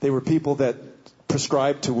believers. They were people that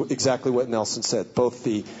prescribed to exactly what Nelson said, both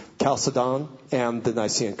the Chalcedon and the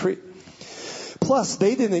Nicene Creed. Plus,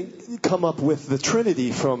 they didn't come up with the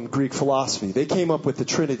Trinity from Greek philosophy. They came up with the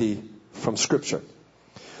Trinity from Scripture.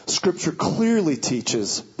 Scripture clearly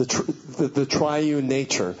teaches the triune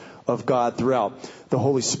nature of God throughout. The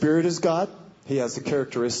Holy Spirit is God. He has the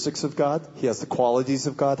characteristics of God. He has the qualities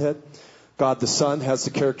of Godhead. God the Son has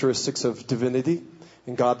the characteristics of divinity.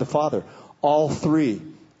 And God the Father. All three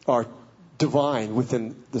are divine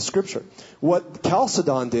within the Scripture. What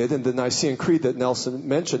Chalcedon did in the Nicene Creed that Nelson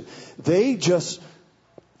mentioned, they just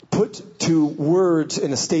put to words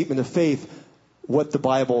in a statement of faith what the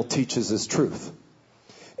Bible teaches as truth.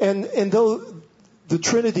 And though the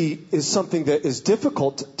Trinity is something that is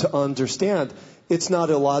difficult to understand, it's not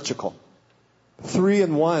illogical. 3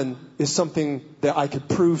 and 1 is something that I could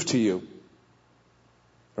prove to you.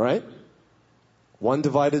 Right? 1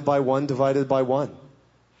 divided by 1 divided by 1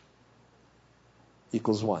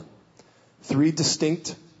 equals 1. 3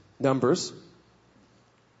 distinct numbers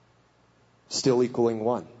still equaling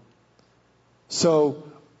 1. So,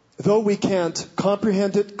 though we can't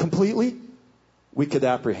comprehend it completely, we could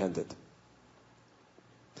apprehend it.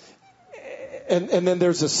 And then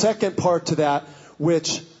there's a second part to that,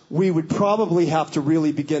 which we would probably have to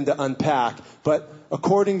really begin to unpack. But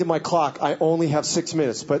according to my clock, I only have 6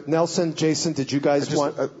 minutes. But Nelson, Jason, did you guys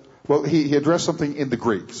want... Well, he addressed something in the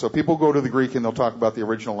Greek. So people go to the Greek and they'll talk about the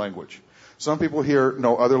original language. Some people here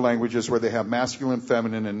know other languages where they have masculine,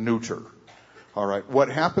 feminine, and neuter. All right. What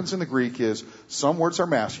happens in the Greek is some words are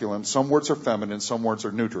masculine, some words are feminine, some words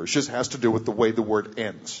are neuter. It just has to do with the way the word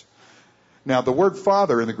ends. Now, the word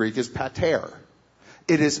father in the Greek is pater.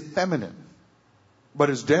 It is feminine, but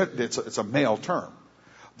it's a male term.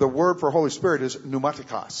 The word for Holy Spirit is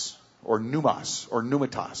pneumatikos, or pneumos, or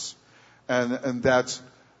pneumatos. And that's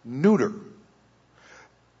neuter.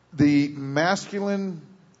 The masculine,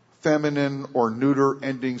 feminine, or neuter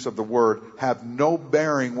endings of the word have no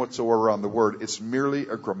bearing whatsoever on the word. It's merely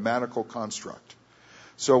a grammatical construct.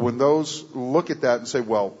 So when those look at that and say,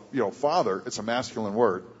 well, father, it's a masculine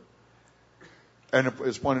word, and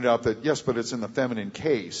it's pointed out that, yes, but it's in the feminine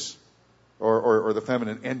case, or the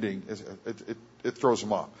feminine ending, it throws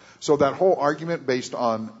them off. So that whole argument based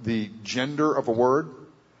on the gender of a word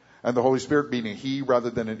and the Holy Spirit being a he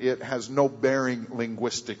rather than an it has no bearing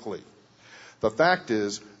linguistically. The fact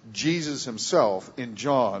is, Jesus himself in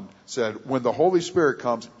John said, when the Holy Spirit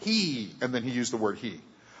comes, he, and then he used the word he,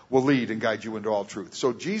 will lead and guide you into all truth.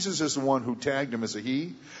 So Jesus is the one who tagged him as a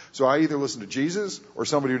he. So I either listen to Jesus or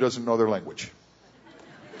somebody who doesn't know their language.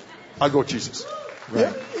 I go with Jesus. Right.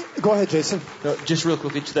 Yeah. Go ahead, Jason. No, just real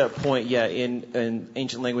quickly to that point, yeah, in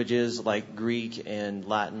ancient languages like Greek and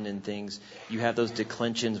Latin and things, you have those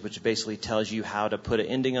declensions, which basically tells you how to put an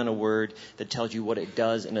ending on a word that tells you what it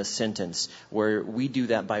does in a sentence, where we do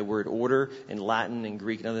that by word order. In Latin and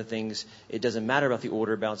Greek and other things, it doesn't matter about the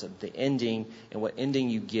order, about the ending, and what ending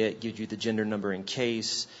you get gives you the gender number in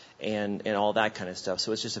case, and all that kind of stuff.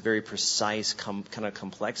 So it's just a very precise, kind of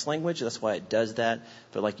complex language. That's why it does that.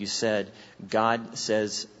 But like you said, God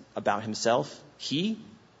says about himself, he,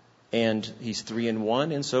 and he's 3 in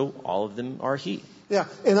 1, and so all of them are he. Yeah,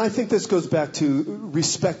 and I think this goes back to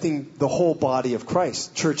respecting the whole body of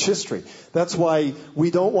Christ, church history. That's why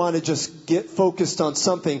we don't want to just get focused on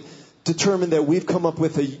something, determine that we've come up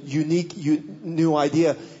with a unique, new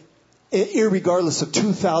idea, irregardless of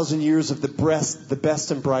 2,000 years of the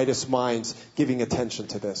best and brightest minds giving attention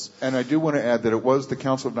to this. And I do want to add that it was the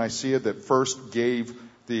Council of Nicaea that first gave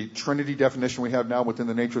the Trinity definition we have now within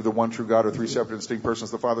the nature of the one true God, or 3 separate and distinct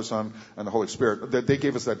persons, the Father, Son, and the Holy Spirit. They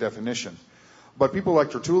gave us that definition. But people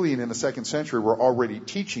like Tertullian in the 2nd century were already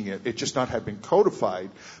teaching it. It just not had been codified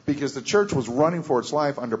because the church was running for its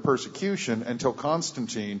life under persecution until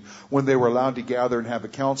Constantine, when they were allowed to gather and have a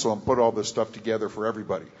council and put all this stuff together for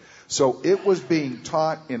everybody. So it was being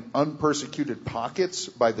taught in unpersecuted pockets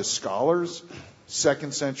by the scholars,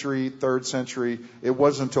 2nd century, 3rd century. It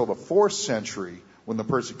wasn't until the 4th century, when the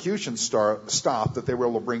persecution stopped, that they were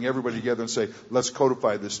able to bring everybody together and say, let's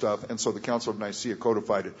codify this stuff. And so the Council of Nicaea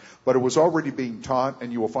codified it. But it was already being taught,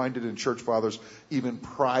 and you will find it in church fathers even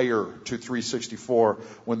prior to 364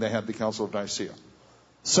 when they had the Council of Nicaea.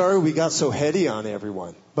 Sorry we got so heady on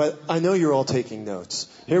everyone, but I know you're all taking notes.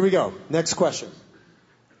 Here we go. Next question.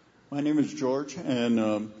 My name is George,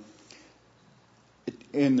 and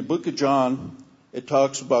in the book of John, it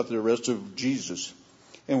talks about the arrest of Jesus.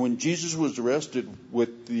 And when Jesus was arrested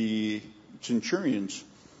with the centurions,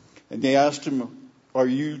 and they asked him, are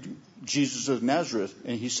you Jesus of Nazareth?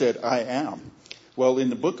 And he said, I am. Well, in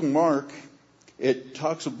the book of Mark, it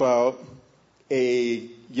talks about a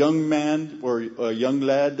young man or a young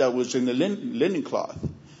lad that was in the linen cloth,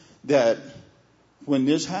 that when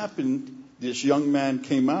this happened, this young man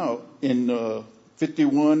came out in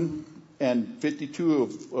 51 and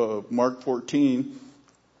 52 of Mark 14.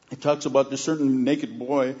 It talks about this certain naked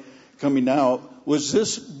boy coming out. Was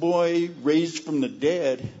this boy raised from the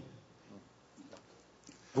dead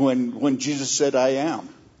when Jesus said, I am?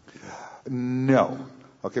 No.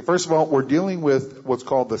 Okay, first of all, we're dealing with what's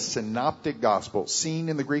called the synoptic gospel. Seen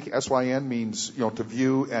in the Greek, S-Y-N, means, to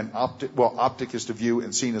view, and optic is to view,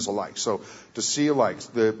 and seen is alike. So, to see alike.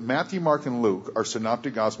 The Matthew, Mark, and Luke are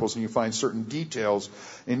synoptic gospels, and you find certain details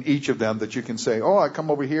in each of them that you can say, I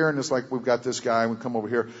come over here, and it's like we've got this guy, we come over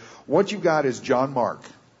here. What you've got is John Mark.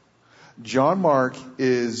 John Mark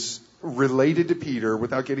is related to Peter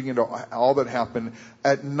without getting into all that happened.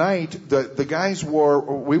 At night, the guys wore,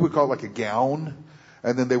 we would call it like a gown,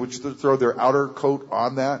 and then they would throw their outer coat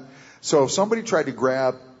on that. So if somebody tried to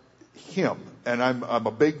grab him, and I'm a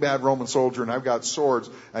big bad Roman soldier and I've got swords,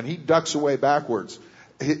 and he ducks away backwards,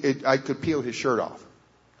 I could peel his shirt off.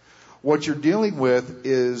 What you're dealing with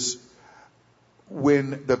is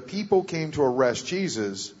when the people came to arrest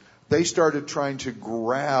Jesus, they started trying to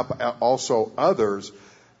grab also others.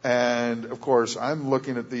 And, of course, I'm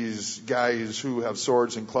looking at these guys who have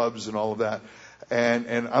swords and clubs and all of that,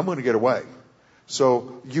 and I'm going to get away.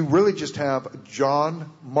 So you really just have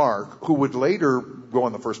John Mark, who would later go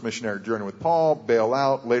on the first missionary journey with Paul, bail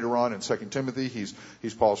out later on in 2 Timothy. He's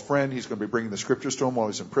Paul's friend. He's going to be bringing the scriptures to him while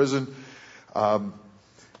he's in prison.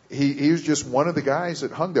 He was just one of the guys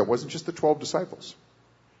that hung there. It wasn't just the 12 disciples.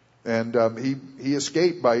 And he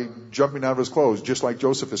escaped by jumping out of his clothes, just like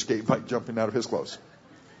Joseph escaped by jumping out of his clothes.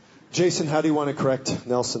 Jason, how do you want to correct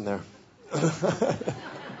Nelson there?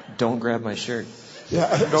 Don't grab my shirt. Yeah,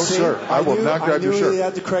 no, sir. I will not grab your shirt. I knew we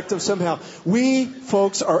had to correct him somehow. We,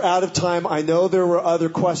 folks, are out of time. I know there were other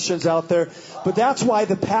questions out there, but that's why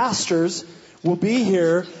the pastors will be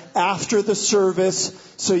here after the service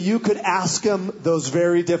so you could ask them those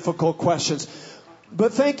very difficult questions.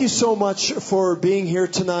 But thank you so much for being here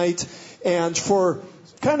tonight and for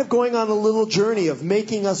kind of going on a little journey of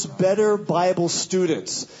making us better Bible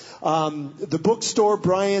students. The bookstore,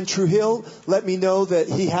 Brian Trujillo, let me know that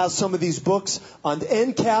he has some of these books on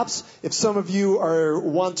end caps. If some of you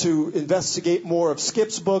want to investigate more of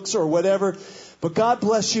Skip's books or whatever. But God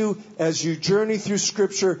bless you as you journey through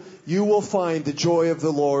Scripture. You will find the joy of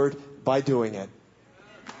the Lord by doing it.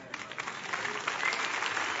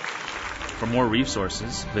 For more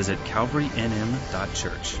resources, visit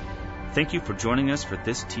calvarynm.church. Thank you for joining us for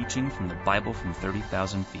this teaching from the Bible from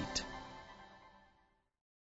 30,000 Feet.